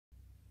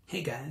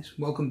Hey guys,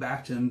 welcome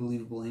back to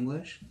Unbelievable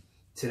English.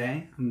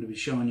 Today I'm going to be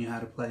showing you how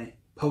to play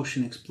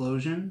Potion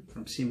Explosion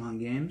from Simon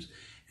Games.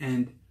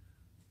 And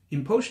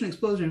in Potion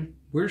Explosion,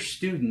 we're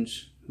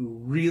students who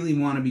really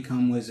want to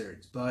become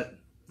wizards. But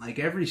like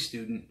every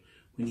student,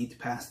 we need to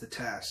pass the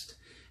test.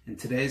 And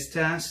today's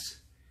test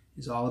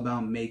is all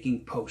about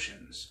making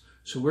potions.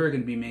 So we're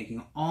going to be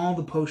making all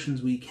the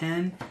potions we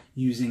can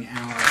using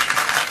our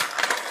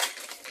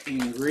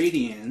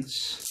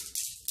ingredients.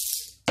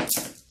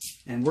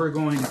 And we're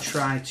going to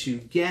try to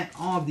get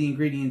all of the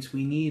ingredients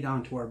we need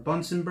onto our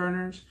Bunsen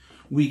burners.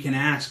 We can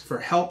ask for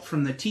help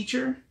from the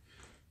teacher,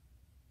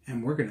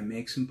 and we're going to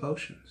make some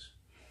potions.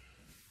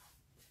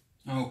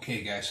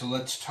 Okay guys, so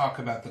let's talk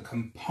about the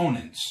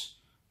components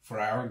for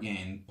our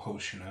game,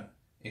 Potion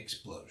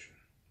Explosion.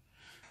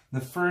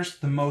 The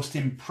first, the most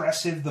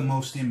impressive, the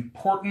most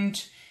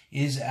important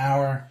is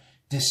our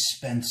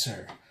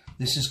dispenser.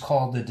 This is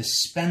called the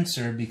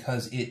dispenser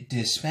because it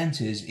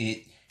dispenses,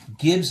 it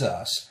gives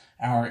us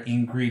our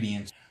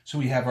ingredients. So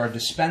we have our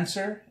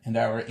dispenser and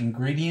our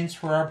ingredients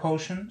for our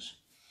potions.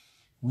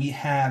 We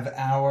have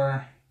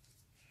our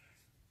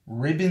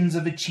ribbons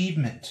of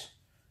achievement.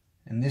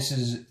 And this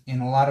is,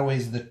 in a lot of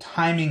ways, the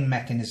timing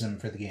mechanism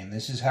for the game.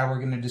 This is how we're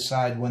going to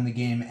decide when the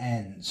game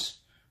ends,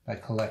 by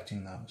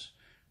collecting those.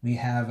 We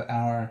have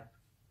our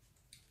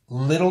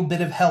little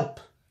bit of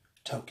help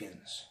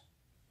tokens.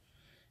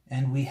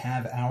 And we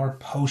have our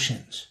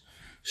potions.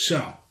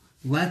 So,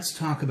 let's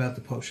talk about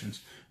the potions.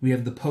 We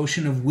have the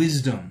Potion of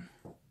Wisdom.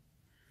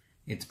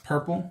 It's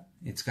purple.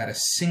 It's got a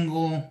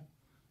single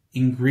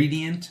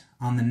ingredient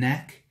on the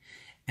neck.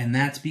 And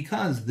that's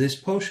because this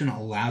potion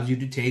allows you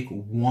to take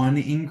one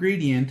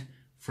ingredient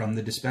from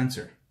the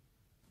dispenser.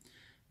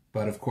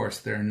 But of course,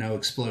 there are no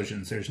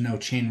explosions. There's no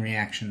chain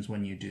reactions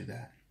when you do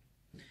that.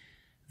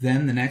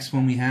 Then the next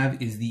one we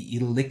have is the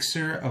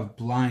Elixir of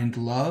Blind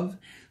Love.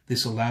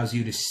 This allows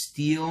you to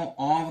steal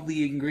all of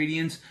the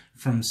ingredients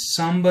from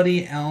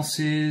somebody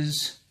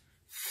else's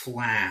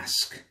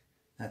flask.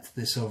 That's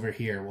this over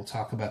here. We'll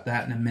talk about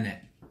that in a minute.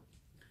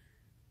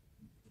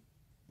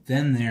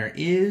 Then there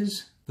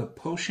is the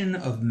Potion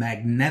of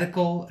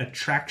Magnetical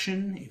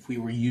Attraction. If we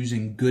were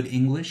using good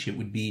English, it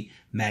would be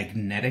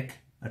magnetic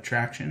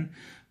attraction.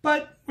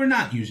 But we're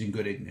not using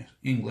good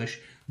English.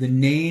 The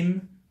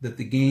name that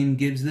the game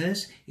gives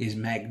this is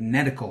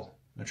Magnetical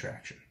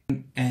Attraction.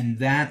 And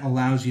that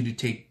allows you to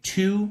take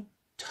two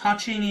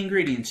touching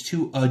ingredients,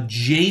 two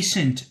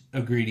adjacent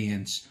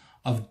ingredients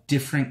of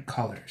different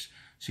colors.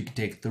 So you can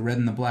take the red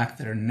and the black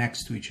that are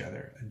next to each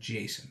other,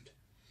 adjacent.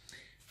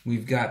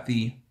 We've got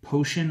the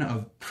Potion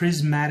of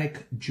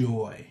Prismatic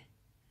Joy.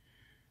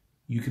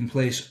 You can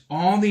place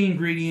all the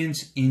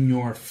ingredients in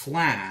your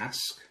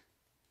flask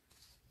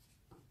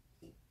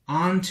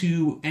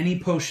onto any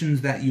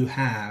potions that you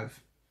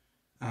have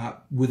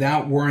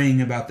without worrying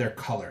about their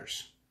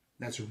colors.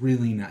 That's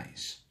really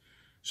nice.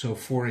 So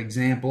for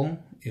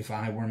example, if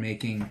I were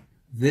making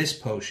this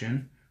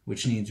potion,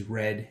 which needs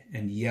red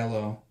and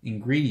yellow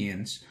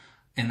ingredients,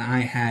 and I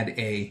had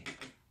a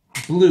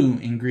blue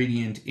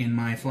ingredient in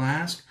my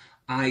flask,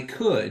 I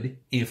could,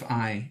 if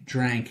I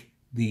drank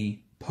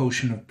the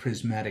Potion of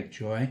Prismatic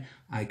Joy,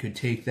 I could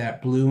take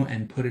that blue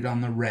and put it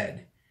on the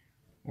red,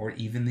 or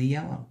even the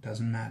yellow,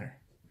 doesn't matter.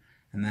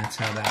 And that's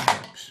how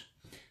that works.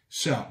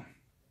 So,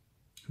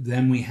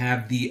 then we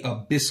have the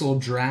Abyssal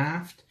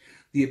Draft.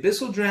 The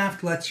Abyssal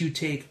Draft lets you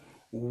take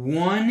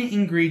one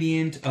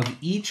ingredient of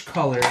each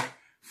color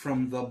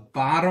from the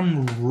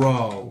bottom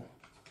row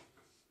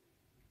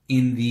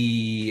in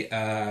the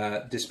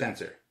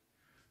dispenser.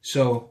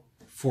 So,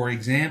 for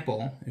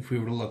example, if we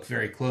were to look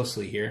very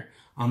closely here,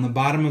 on the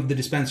bottom of the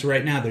dispenser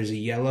right now, there's a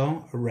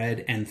yellow, a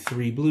red, and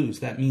 3 blues.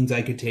 That means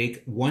I could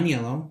take one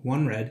yellow,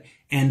 one red,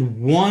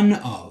 and one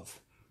of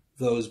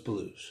those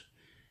blues.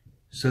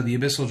 So the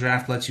Abyssal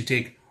Draft lets you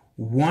take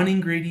one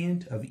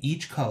ingredient of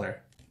each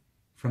color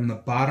from the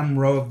bottom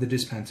row of the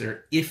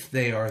dispenser, if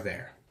they are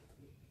there.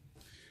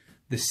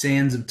 The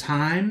Sands of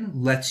Time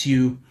lets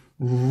you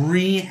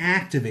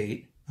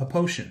reactivate a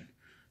potion.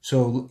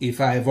 So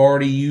if I've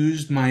already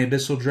used my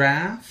Abyssal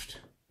Draft,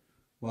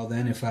 well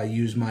then if I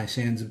use my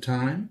Sands of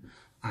Time,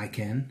 I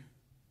can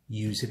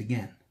use it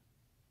again.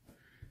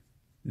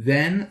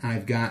 Then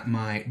I've got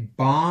my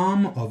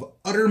Bomb of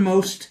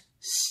Uttermost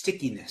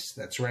Stickiness.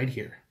 That's right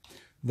here.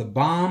 The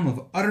Bomb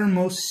of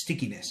Uttermost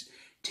Stickiness.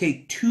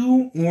 Take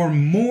 2 or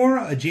more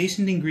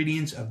adjacent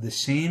ingredients of the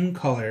same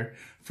color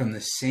from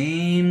the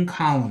same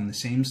column, the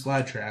same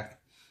slide track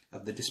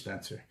of the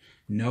dispenser.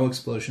 No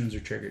explosions are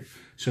triggered.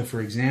 So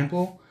for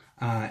example,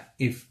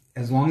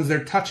 as long as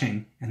they're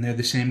touching and they're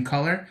the same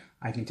color,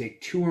 I can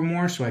take 2 or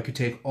more, so I could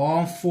take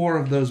all 4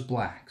 of those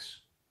blacks.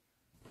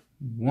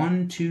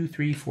 1, 2,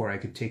 3, 4, I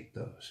could take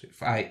those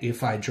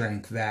if I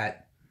drank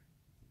that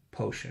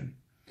potion.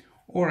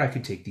 Or I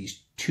could take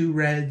these 2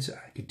 reds,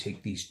 I could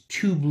take these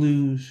 2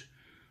 blues,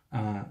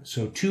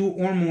 so 2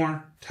 or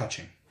more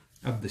touching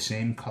of the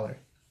same color.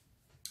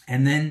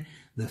 And then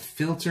the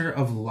Filter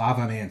of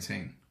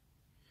Lavamancing.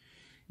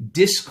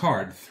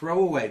 Discard, throw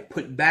away,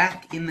 put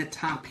back in the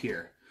top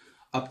here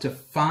up to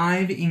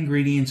 5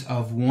 ingredients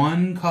of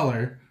one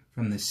color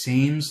from the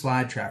same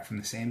slide track, from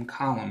the same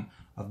column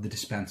of the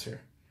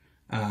dispenser.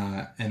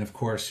 And of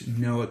course,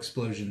 no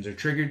explosions are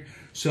triggered.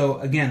 So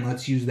again,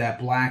 let's use that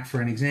black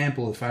for an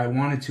example. If I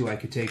wanted to, I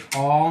could take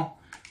all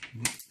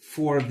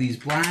 4 of these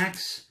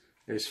blacks.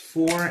 There's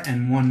 4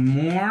 and 1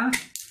 more.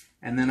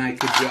 And then I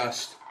could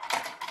just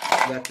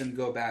let them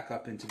go back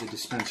up into the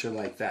dispenser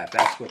like that.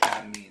 That's what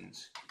that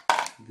means.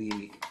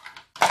 The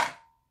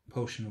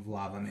potion of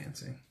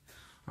lava-mancing.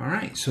 All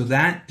right, so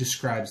that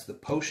describes the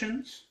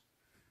potions.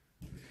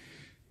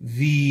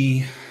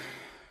 The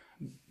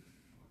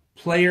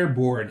player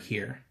board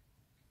here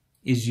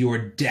is your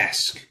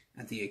desk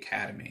at the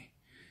academy.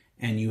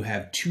 And you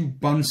have 2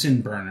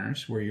 Bunsen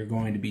burners where you're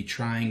going to be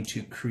trying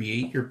to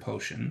create your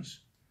potions.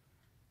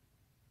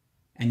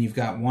 And you've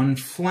got 1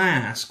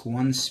 flask,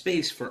 1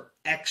 space for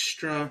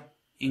extra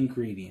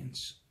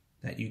ingredients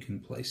that you can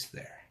place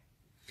there.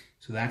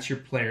 So that's your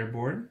player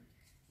board.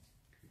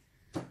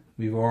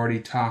 We've already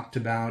talked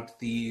about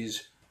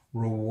these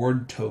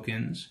reward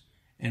tokens,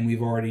 and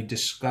we've already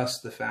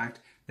discussed the fact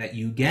that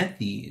you get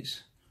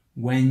these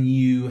when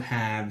you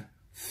have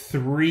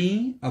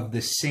 3 of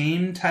the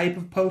same type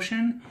of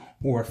potion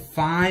or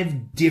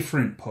 5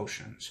 different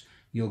potions.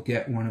 You'll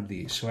get one of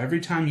these. So every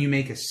time you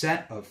make a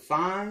set of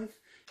 5,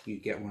 you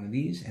get one of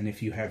these, and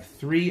if you have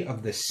 3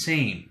 of the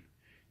same,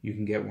 you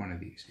can get one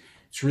of these.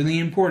 It's really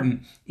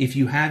important. If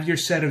you have your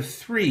set of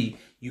 3,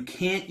 you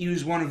can't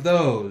use one of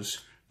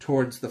those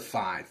towards the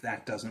 5.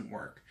 That doesn't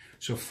work.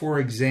 So for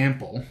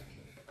example,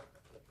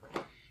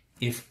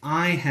 if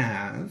I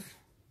have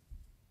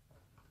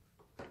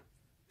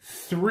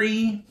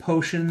 3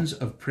 potions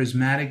of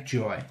prismatic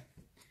joy,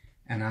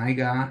 and I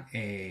got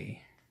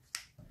a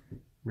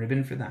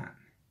ribbon for that,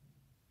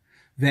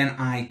 then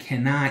I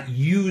cannot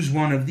use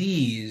one of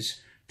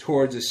these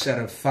towards a set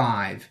of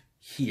 5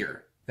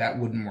 here. That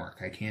wouldn't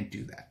work. I can't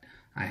do that.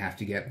 I have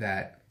to get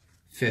that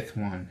 5th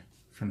one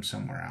from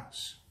somewhere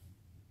else.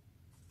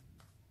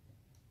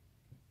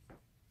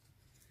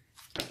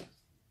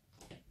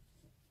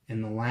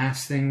 And the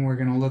last thing we're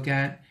going to look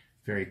at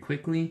very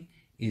quickly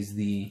is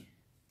the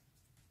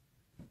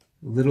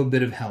little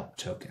bit of help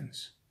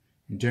tokens.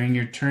 And during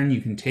your turn,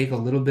 you can take a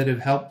little bit of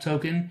help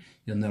token.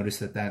 You'll notice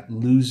that that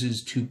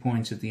loses 2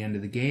 points at the end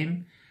of the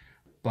game.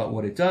 But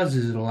what it does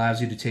is it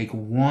allows you to take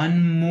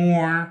 1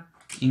 more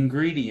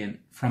ingredient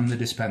from the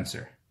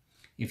dispenser.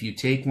 If you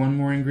take 1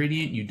 more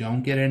ingredient, you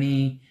don't get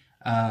any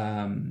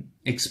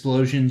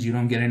explosions, you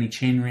don't get any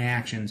chain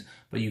reactions,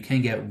 but you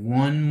can get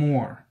 1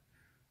 more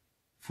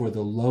for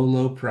the low,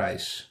 low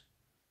price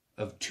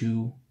of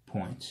 2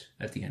 points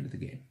at the end of the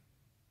game.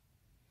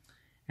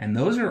 And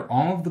those are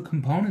all of the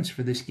components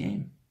for this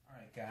game. All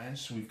right, guys,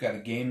 so we've got a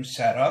game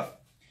set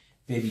up.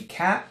 Baby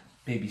Cat,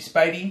 Baby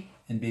Spidey,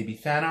 and Baby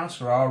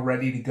Thanos are all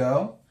ready to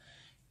go.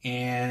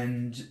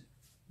 And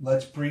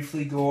let's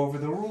briefly go over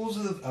the rules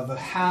of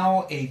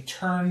how a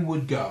turn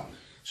would go.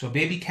 So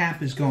Baby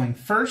Cap is going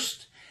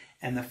first,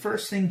 and the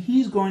first thing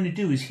he's going to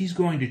do is he's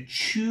going to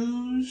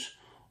choose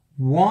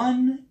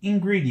 1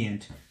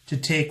 ingredient to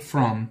take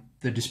from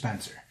the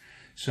dispenser.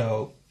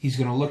 So he's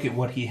going to look at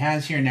what he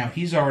has here. Now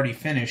he's already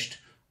finished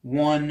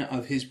 1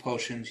 of his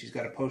potions. He's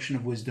got a potion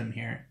of wisdom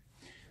here.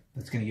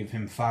 That's going to give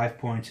him 5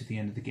 points at the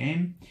end of the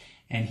game.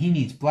 And he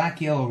needs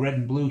black, yellow, red,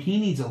 and blue. He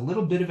needs a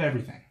little bit of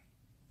everything.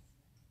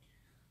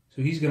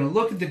 So he's going to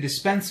look at the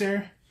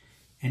dispenser,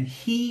 and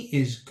he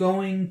is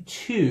going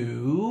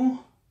to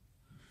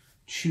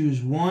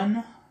choose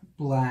 1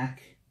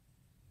 black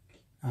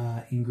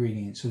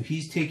ingredient. So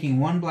he's taking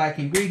 1 black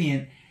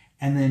ingredient,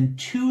 and then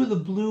 2 of the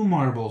blue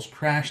marbles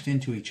crashed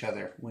into each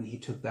other when he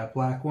took that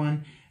black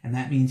one, and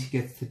that means he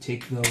gets to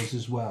take those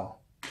as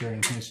well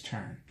during his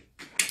turn.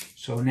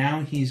 So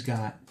now he's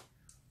got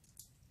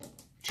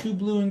 2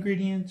 blue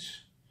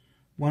ingredients,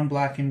 1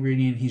 black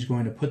ingredient. He's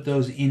going to put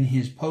those in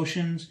his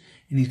potions,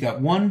 and he's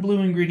got 1 blue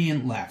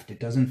ingredient left. It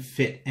doesn't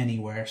fit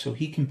anywhere, so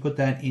he can put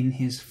that in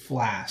his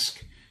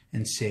flask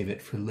and save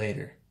it for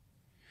later.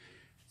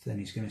 Then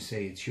he's going to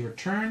say, it's your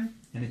turn,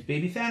 and it's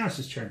Baby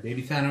Thanos' turn.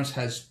 Baby Thanos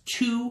has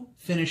 2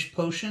 finished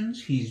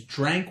potions. He's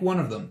drank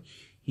 1 of them.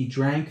 He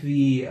drank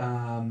the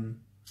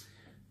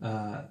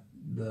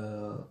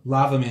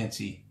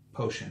Lavamancy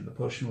potion, the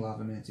potion of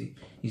Lavamancy.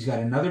 He's got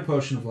another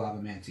potion of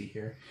Lavamancy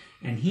here,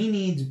 and he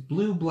needs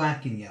blue,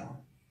 black, and yellow.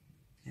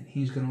 And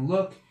he's going to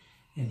look,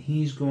 and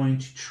he's going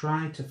to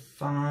try to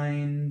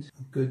find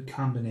a good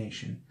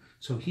combination.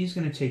 So he's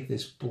going to take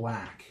this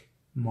black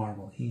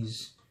marble.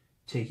 He's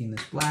taking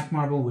this black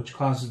marble, which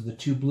causes the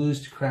 2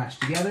 blues to crash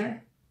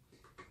together.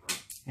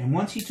 And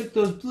once he took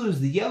those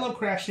blues, the yellow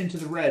crashed into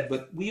the red,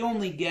 but we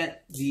only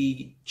get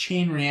the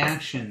chain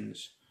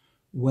reactions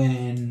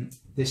when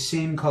the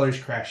same colors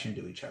crash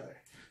into each other.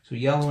 So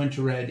yellow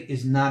into red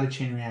is not a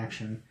chain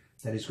reaction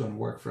that is going to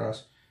work for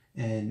us.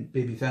 And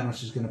Baby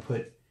Thanos is going to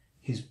put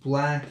his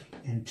black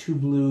and 2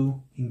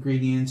 blue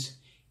ingredients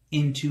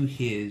into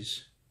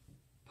his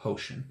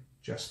potion,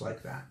 just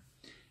like that.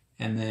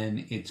 And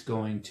then it's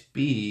going to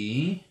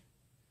be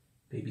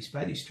Baby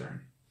Spidey's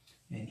turn.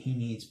 and he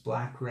needs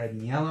black, red,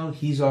 and yellow.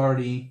 He's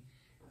already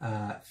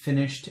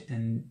finished,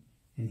 and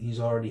he's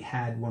already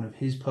had one of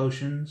his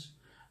potions.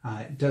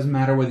 It doesn't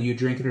matter whether you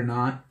drink it or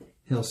not.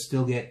 He'll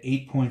still get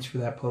 8 points for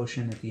that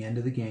potion at the end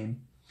of the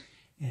game.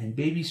 And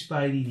Baby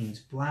Spidey needs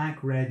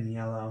black, red, and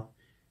yellow.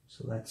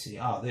 So let's see.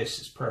 Oh, this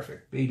is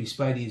perfect. Baby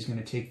Spidey is going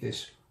to take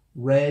this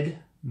red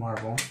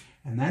marble,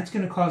 and that's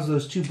going to cause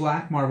those two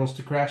black marbles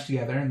to crash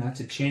together, and that's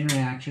a chain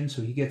reaction,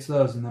 so he gets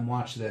those. And then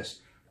watch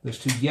this. Those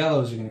two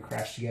yellows are going to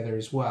crash together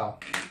as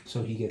well,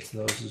 so he gets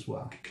those as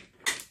well.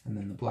 And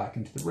then the black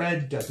into the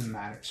red doesn't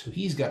matter. So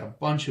he's got a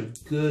bunch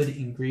of good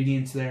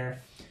ingredients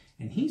there,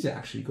 and he's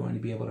actually going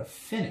to be able to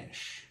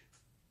finish.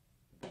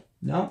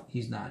 No,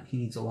 he's not. He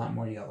needs a lot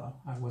more yellow.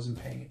 I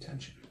wasn't paying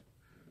attention.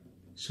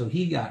 So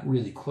he got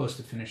really close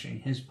to finishing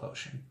his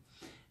potion.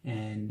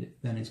 And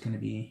then it's going to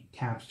be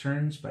Cap's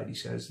turn. Spidey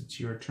says, it's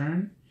your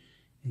turn.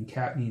 And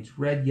Cap needs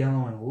red,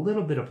 yellow, and a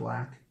little bit of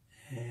black.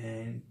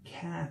 And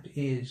Cap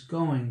is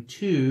going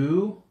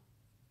to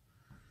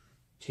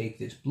take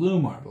this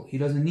blue marble. He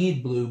doesn't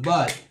need blue,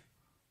 but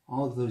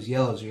all of those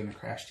yellows are going to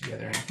crash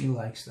together, and he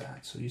likes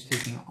that. So he's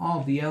taking all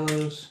of the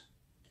yellows.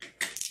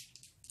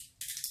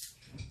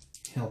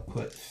 He'll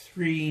put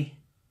 3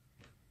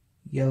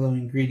 yellow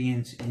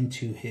ingredients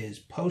into his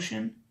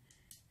potion,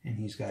 and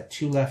he's got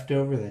 2 left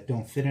over that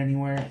don't fit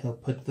anywhere. He'll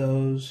put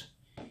those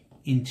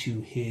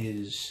into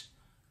his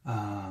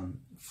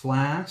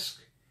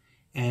flask,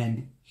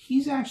 and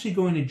he's actually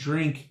going to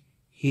drink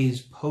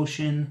his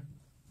potion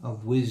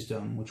of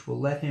wisdom, which will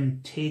let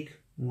him take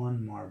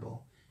 1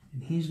 marble.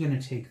 And he's going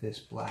to take this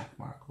black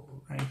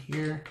marble right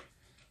here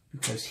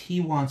because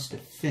he wants to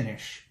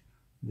finish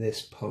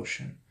this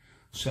potion.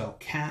 So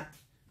Cap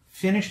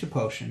finished the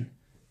potion.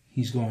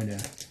 He's going to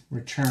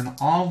return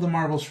all of the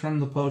marbles from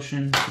the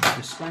potion to the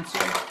dispenser.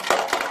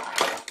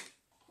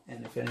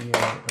 And if any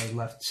are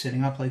left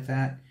sitting up like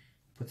that,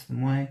 puts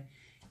them away.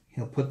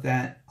 He'll put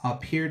that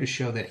up here to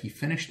show that he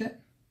finished it.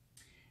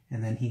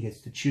 And then he gets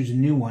to choose a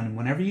new one. And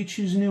whenever you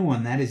choose a new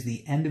one, that is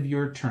the end of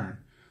your turn.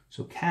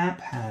 So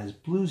Cap has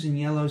blues and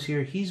yellows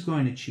here. He's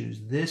going to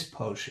choose this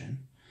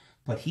potion.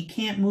 But he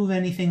can't move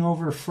anything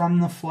over from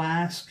the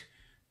flask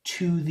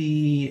to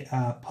the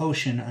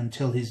potion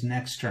until his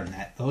next turn.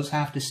 Those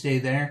have to stay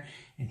there,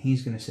 and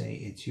he's going to say,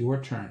 it's your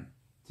turn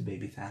to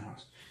Baby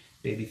Thanos.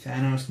 Baby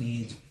Thanos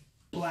needs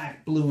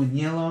black, blue, and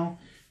yellow.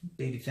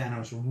 Baby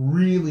Thanos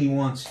really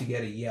wants to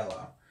get a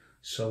yellow.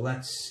 So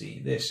let's see.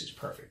 This is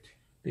perfect.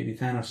 Baby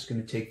Thanos is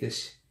going to take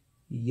this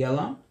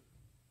yellow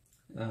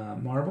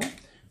marble,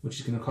 which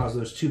is going to cause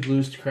those 2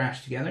 blues to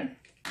crash together.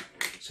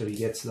 So he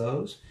gets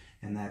those,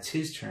 and that's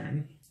his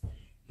turn.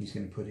 He's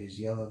going to put his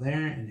yellow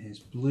there and his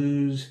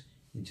blues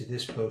into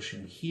this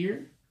potion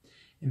here.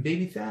 And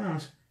Baby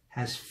Thanos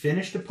has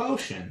finished a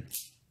potion.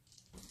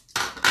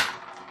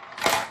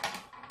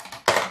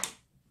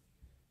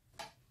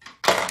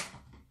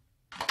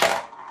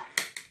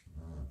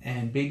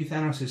 And Baby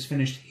Thanos has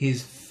finished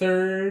his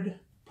 3rd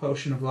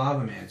potion of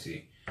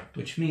Lavamancy,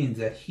 which means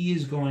that he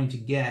is going to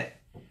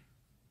get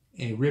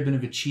a ribbon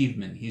of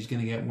achievement. He's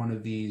going to get one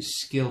of these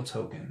skill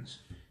tokens.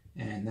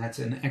 And that's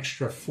an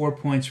extra 4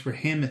 points for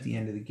him at the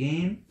end of the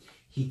game.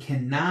 He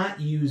cannot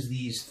use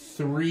these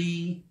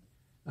 3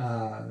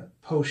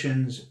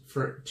 potions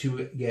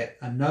to get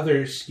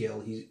another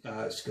skill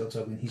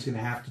token. He's going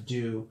to have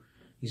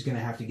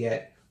to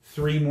get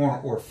 3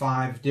 more or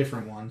 5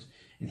 different ones,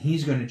 and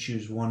he's going to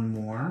choose 1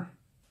 more.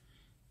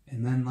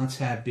 And then let's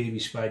have Baby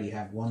Spidey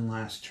have 1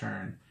 last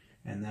turn,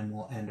 and then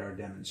we'll end our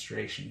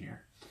demonstration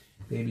here.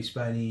 Baby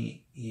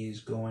Spidey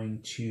is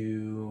going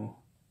to...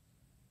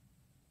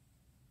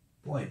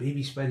 Boy,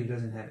 Baby Spidey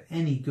doesn't have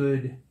any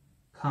good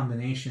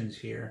combinations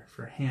here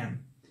for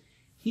him.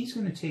 He's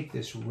going to take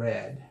this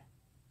red,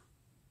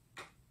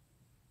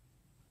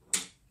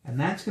 and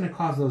that's going to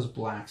cause those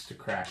blacks to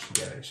crash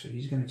together. So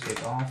he's going to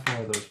take all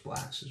 4 of those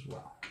blacks as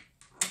well.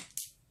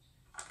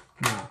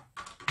 Now,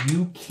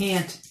 you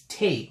can't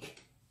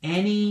take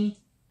any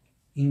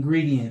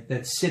ingredient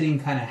that's sitting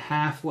kind of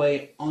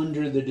halfway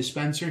under the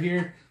dispenser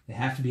here. They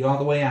have to be all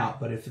the way out,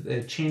 but if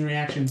the chain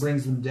reaction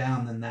brings them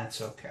down, then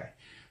that's okay.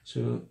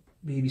 So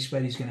Baby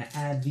Spidey's going to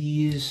add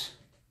these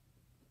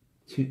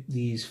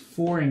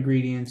 4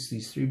 ingredients,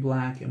 these 3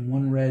 black and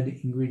 1 red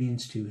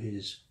ingredients to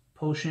his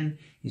potion.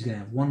 He's going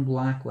to have 1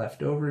 black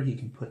left over. He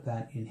can put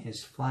that in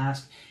his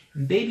flask.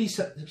 And Baby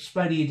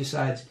Spidey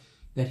decides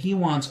that he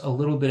wants a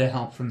little bit of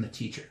help from the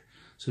teacher.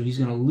 So he's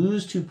going to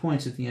lose 2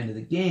 points at the end of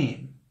the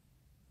game,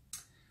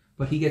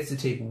 but he gets to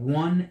take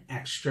 1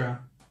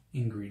 extra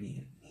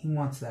ingredient. He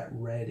wants that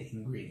red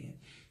ingredient.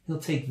 He'll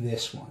take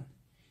this one.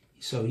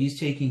 So he's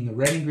taking the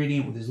red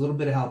ingredient with his little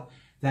bit of help.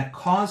 That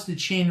caused the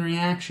chain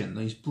reaction.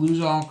 These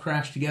blues all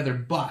crash together,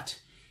 but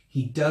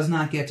he does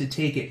not get to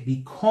take it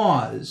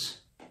because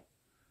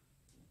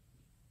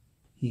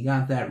he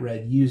got that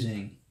red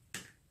using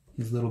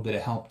his little bit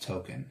of help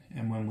token.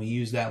 And when we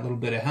use that little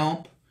bit of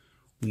help,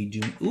 we do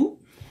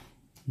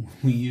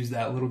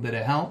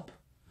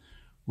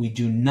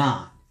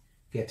not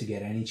get to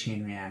get any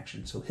chain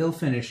reaction. So he'll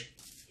finish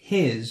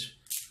his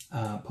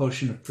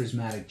potion of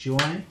prismatic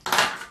joy.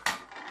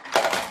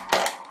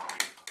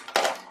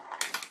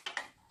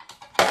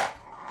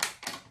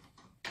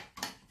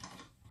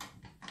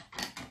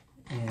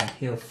 And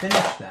he'll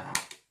finish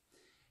that.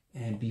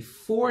 And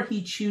before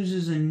he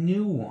chooses a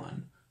new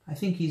one, I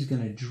think he's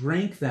going to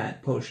drink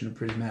that potion of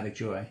prismatic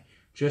joy,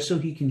 just so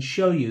he can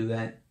show you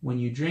that when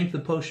you drink the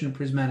potion of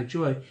prismatic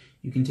joy,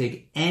 you can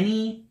take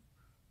any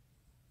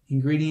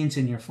ingredients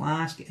in your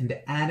flask and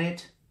add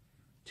it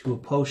to a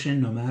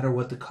potion no matter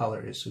what the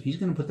color is. So he's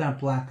going to put that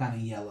black on a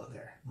yellow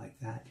there, like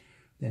that.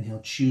 Then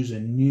he'll choose a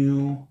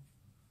new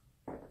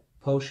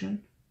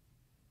potion.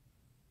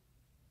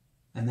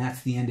 And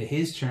that's the end of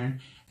his turn.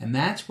 And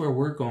that's where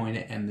we're going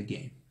to end the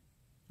game.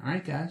 All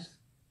right, guys.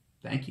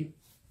 Thank you.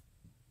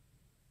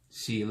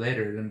 See you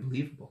later at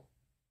Unbelievable.